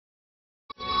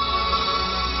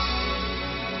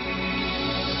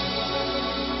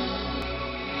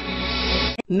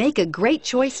Make a great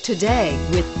choice today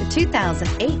with the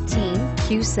 2018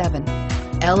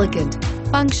 Q7. Elegant,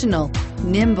 functional,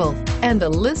 nimble, and the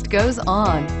list goes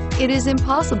on. It is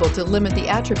impossible to limit the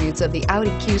attributes of the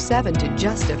Audi Q7 to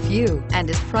just a few and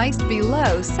is priced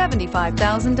below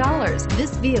 $75,000.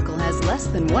 This vehicle has less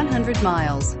than 100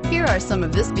 miles. Here are some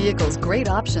of this vehicle's great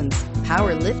options: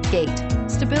 power lift gate,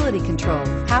 stability control,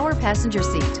 power passenger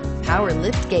seat, power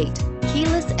lift gate,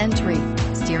 keyless entry,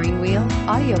 steering wheel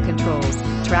audio controls,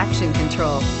 traction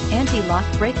control, anti-lock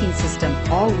braking system,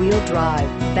 all-wheel drive,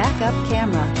 backup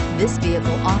camera. This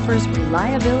vehicle offers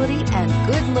reliability and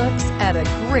good looks at a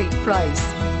great price.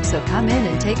 So come in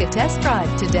and take a test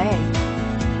drive today.